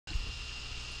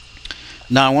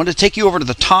Now, I want to take you over to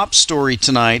the top story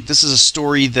tonight. This is a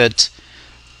story that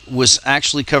was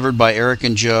actually covered by Eric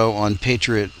and Joe on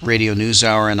Patriot Radio News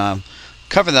Hour, and I'll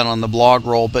cover that on the blog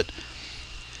roll. But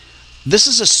this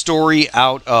is a story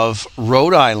out of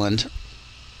Rhode Island.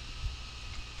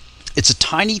 It's a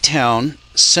tiny town,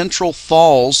 Central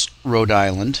Falls, Rhode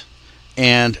Island.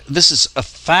 And this is a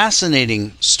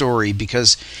fascinating story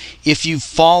because if you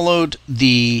followed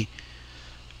the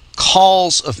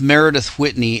calls of Meredith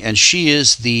Whitney, and she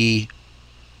is the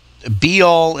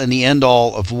be-all and the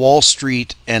end-all of Wall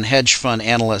Street and hedge fund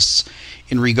analysts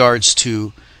in regards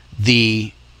to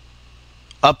the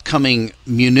upcoming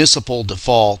municipal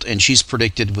default, and she's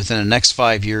predicted within the next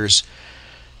 5 years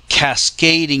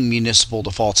cascading municipal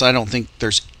defaults. I don't think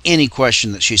there's any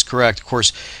question that she's correct. Of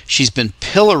course, she's been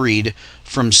pilloried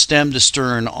from stem to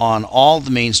stern on all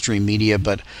the mainstream media,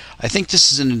 but I think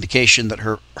this is an indication that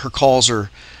her calls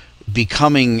are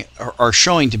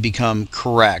showing to become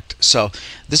correct. So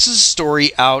this is a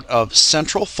story out of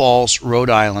Central Falls, Rhode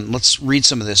Island. Let's read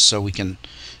some of this so we can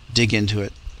dig into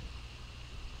it.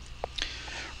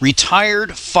 Retired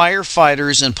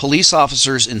firefighters and police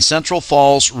officers in Central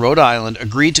Falls, Rhode Island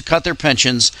agreed to cut their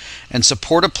pensions and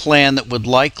support a plan that would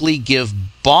likely give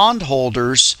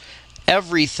bondholders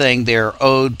everything they are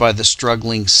owed by the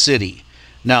struggling city.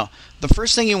 Now, the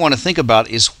first thing you want to think about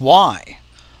is why.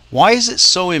 Why is it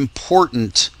so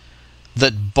important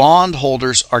that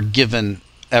bondholders are given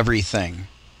everything?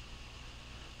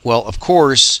 Well, of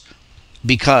course,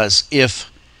 because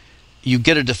if you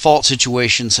get a default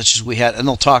situation such as we had, and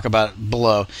they'll talk about it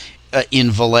below,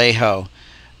 in Vallejo,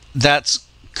 that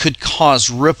could cause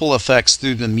ripple effects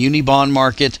through the muni bond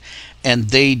market,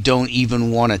 and they don't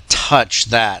even want to touch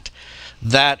that.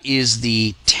 That is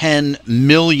the 10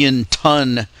 million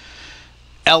ton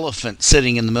elephant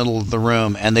sitting in the middle of the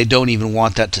room, and they don't even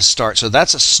want that to start. So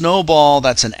that's a snowball,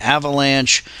 that's an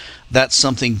avalanche, that's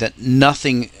something that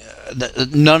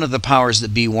none of the powers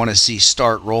that be want to see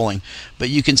start rolling. But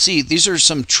you can see these are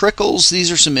some trickles,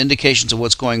 these are some indications of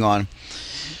what's going on.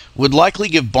 Would likely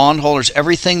give bondholders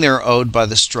everything they're owed by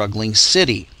the struggling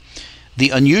city. The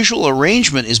unusual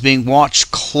arrangement is being watched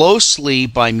closely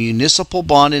by municipal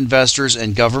bond investors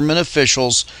and government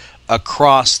officials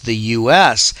across the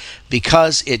U.S.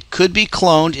 because it could be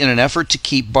cloned in an effort to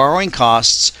keep borrowing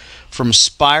costs from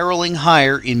spiraling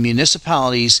higher in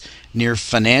municipalities near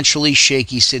financially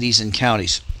shaky cities and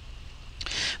counties.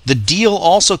 The deal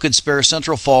also could spare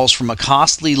Central Falls from a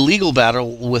costly legal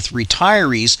battle with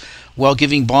retirees while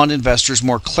giving bond investors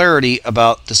more clarity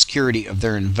about the security of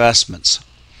their investments.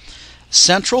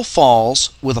 Central Falls,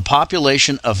 with a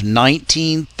population of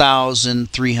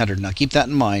 19,300. Now keep that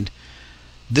in mind.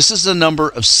 This is the number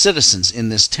of citizens in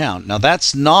this town. Now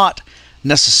that's not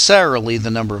necessarily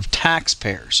the number of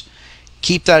taxpayers.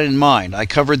 Keep that in mind. I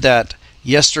covered that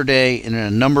yesterday in a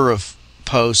number of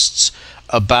posts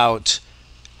about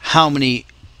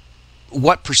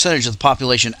what percentage of the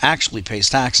population actually pays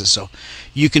taxes. So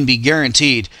you can be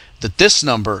guaranteed that this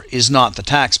number is not the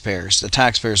taxpayers. The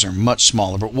taxpayers are much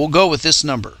smaller, but we'll go with this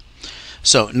number.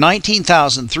 So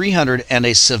 19,300 and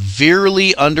a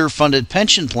severely underfunded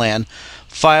pension plan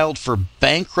filed for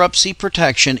bankruptcy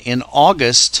protection in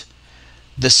August.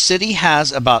 The city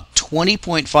has about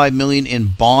 $20.5 million in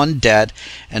bond debt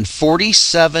and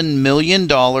 $47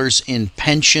 million in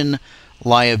pension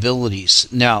liabilities.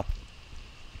 Now,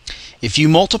 if you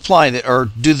multiply or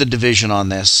do the division on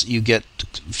this, you get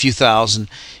a few thousand.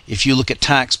 If you look at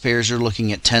taxpayers, you're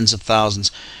looking at tens of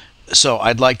thousands. So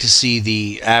I'd like to see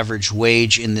the average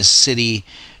wage in this city.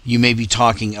 You may be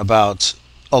talking about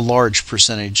a large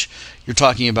percentage. You're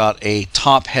talking about a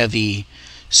top-heavy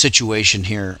situation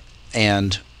here.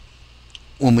 And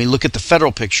when we look at the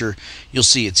federal picture, you'll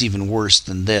see it's even worse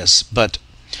than this. But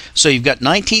so you've got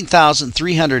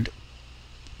 19,300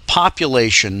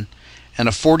 population and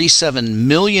a $47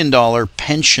 million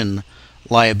pension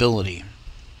liability.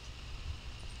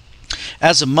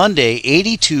 As of Monday,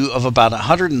 82 of about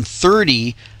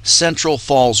 130 Central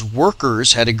Falls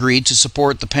workers had agreed to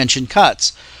support the pension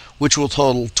cuts, which will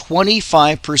total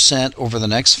 25% over the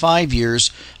next 5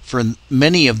 years for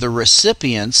many of the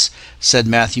recipients, said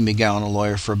Matthew McGowan, a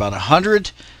lawyer for about 100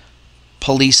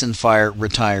 police and fire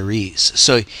retirees.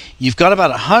 So you've got about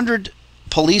 100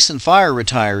 police and fire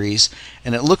retirees,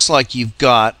 and it looks like you've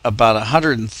got about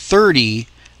 130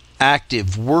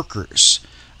 active workers.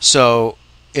 So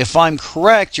if I'm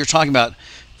correct, you're talking about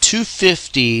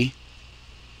 250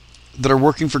 that are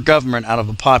working for government out of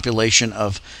a population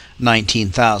of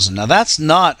 19,000. Now that's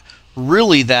not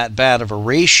really that bad of a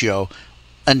ratio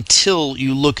until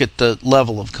you look at the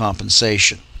level of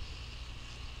compensation.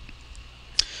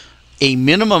 A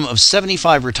minimum of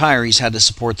 75 retirees had to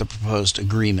support the proposed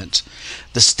agreement.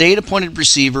 The state-appointed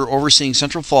receiver overseeing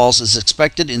Central Falls is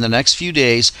expected in the next few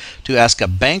days to ask a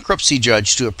bankruptcy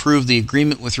judge to approve the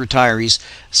agreement with retirees,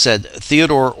 said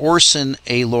Theodore Orson,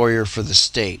 a lawyer for the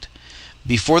state.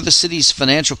 Before the city's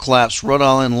financial collapse, Rhode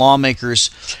Island lawmakers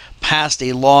passed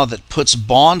a law that puts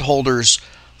bondholders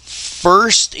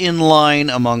first in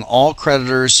line among all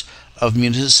creditors of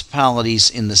municipalities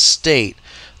in the state.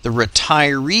 The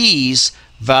retirees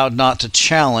vowed not to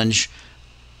challenge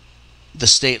the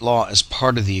state law as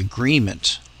part of the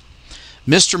agreement.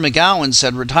 Mr. McGowan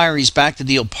said retirees backed the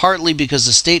deal partly because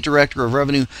the state director of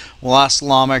revenue will ask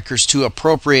lawmakers to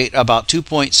appropriate about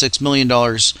 $2.6 million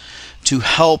to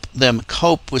help them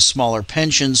cope with smaller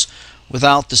pensions.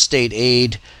 Without the state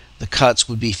aid, the cuts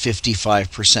would be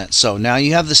 55%. So now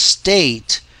you have the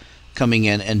state coming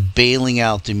in and bailing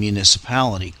out the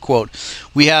municipality. Quote,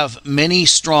 "We have many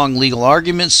strong legal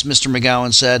arguments," Mr.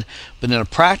 McGowan said, "but in a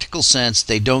practical sense,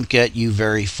 they don't get you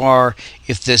very far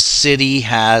if this city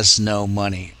has no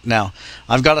money." Now,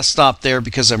 I've got to stop there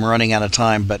because I'm running out of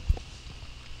time, but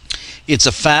it's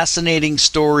a fascinating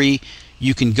story.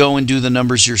 You can go and do the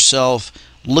numbers yourself.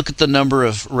 Look at the number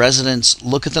of residents,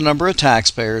 look at the number of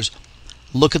taxpayers,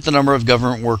 look at the number of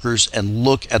government workers, and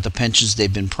look at the pensions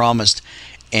they've been promised.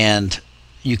 And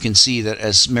you can see that,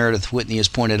 as Meredith Whitney has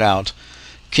pointed out,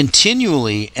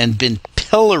 continually and been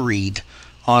pilloried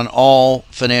on all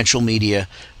financial media,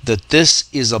 that this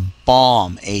is a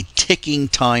bomb, a ticking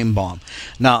time bomb.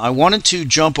 Now, I wanted to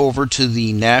jump over to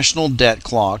the national debt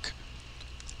clock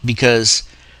because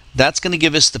that's going to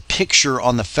give us the picture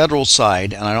on the federal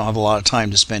side, and I don't have a lot of time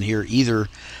to spend here either,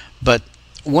 but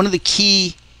one of the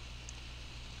key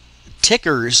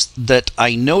tickers that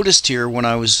I noticed here when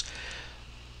I was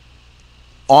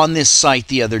on this site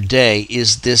the other day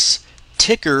is this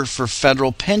ticker for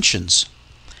federal pensions.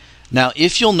 Now,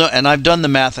 if you'll know, and I've done the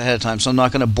math ahead of time, so I'm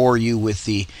not going to bore you with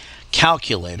the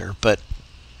calculator, but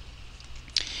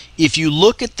if you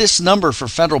look at this number for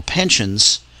federal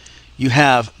pensions, you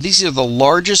have, these are the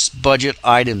largest budget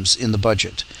items in the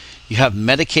budget. You have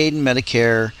Medicaid and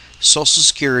Medicare, Social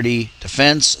Security,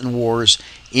 Defense and Wars,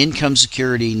 Income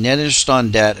Security, Net Interest on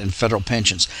Debt, and federal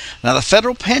pensions. Now, the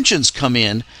federal pensions come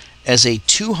in as a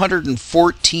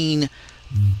 $214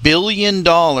 billion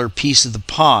piece of the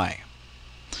pie.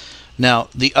 Now,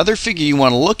 the other figure you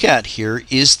want to look at here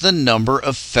is the number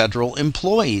of federal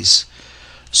employees.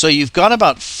 So you've got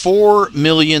about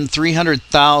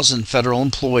 4,300,000 federal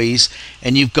employees,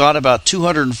 and you've got about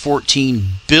 $214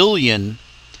 billion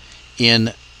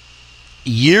in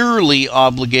yearly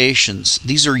obligations.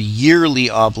 These are yearly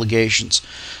obligations.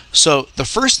 So the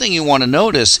first thing you want to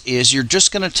notice is you're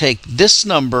just going to take this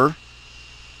number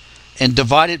and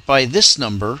divide it by this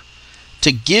number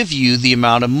to give you the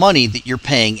amount of money that you're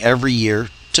paying every year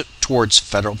towards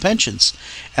federal pensions.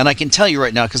 And I can tell you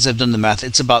right now, because I've done the math,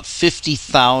 it's about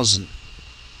 50,000.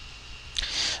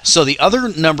 So the other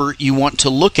number you want to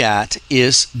look at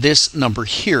is this number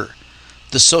here,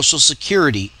 the Social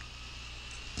Security,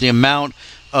 the amount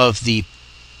of the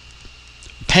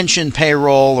pension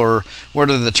payroll, or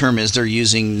whatever the term is they're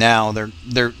using now.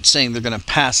 They're saying they're going to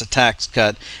pass a tax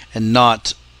cut and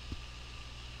not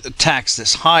tax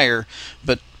this higher,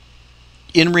 but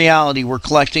in reality we're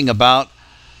collecting about,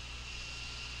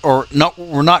 or not,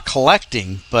 we're not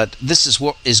collecting, but this is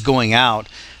what is going out.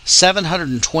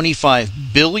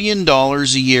 $725 billion a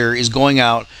year is going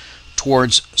out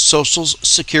towards Social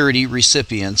Security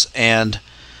recipients, and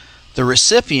the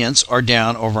recipients are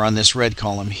down over on this red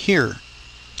column here.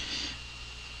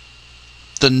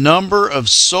 The number of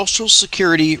Social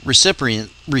Security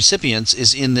recipients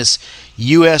is in this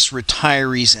U.S.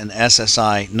 retirees and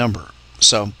SSI number.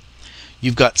 So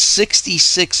you've got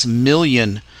 66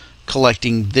 million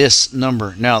collecting this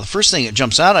number. Now, the first thing that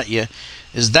jumps out at you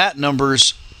is that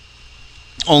number's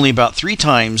only about 3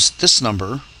 times this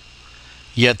number,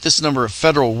 yet this number of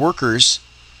federal workers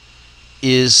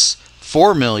is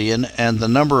 4 million, and the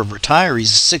number of retirees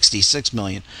is 66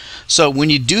 million. So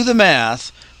when you do the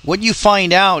math, what you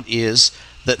find out is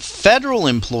that federal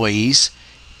employees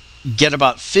get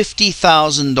about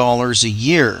 $50,000 a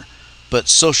year, but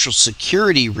Social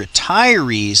Security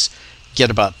retirees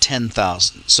get about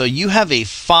 $10,000. So you have a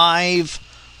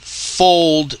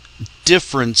 5-fold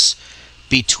difference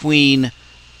between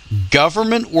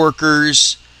government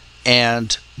workers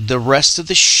and the rest of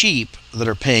the sheep that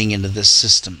are paying into this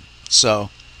system.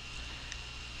 So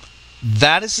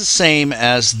that is the same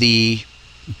as the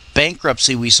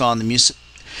bankruptcy we saw in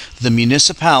the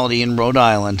municipality in Rhode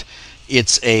Island.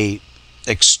 It's a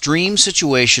extreme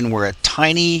situation where a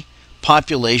tiny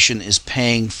population is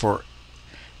paying for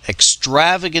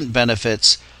extravagant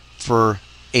benefits for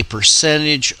a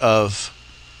percentage of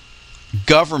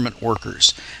government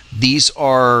workers. These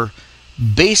are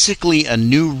basically a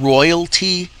new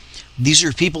royalty. These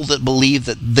are people that believe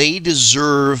that they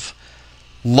deserve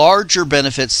larger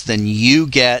benefits than you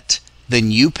get,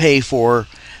 than you pay for.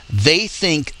 They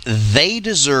think they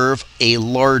deserve a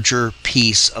larger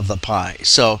piece of the pie.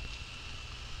 So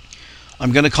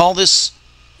I'm going to call this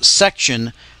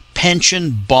section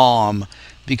Pension Bomb,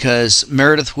 because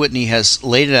Meredith Whitney has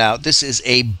laid it out. This is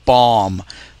a bomb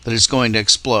that is going to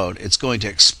explode. It's going to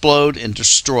explode and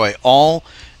destroy all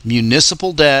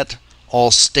municipal debt,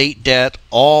 all state debt,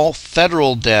 all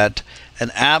federal debt,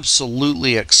 and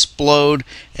absolutely explode.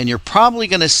 And you're probably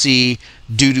going to see,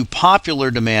 due to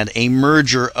popular demand, a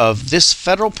merger of this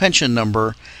federal pension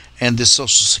number and this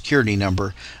Social Security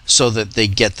number so that they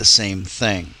get the same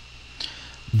thing.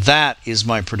 That is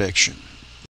my prediction.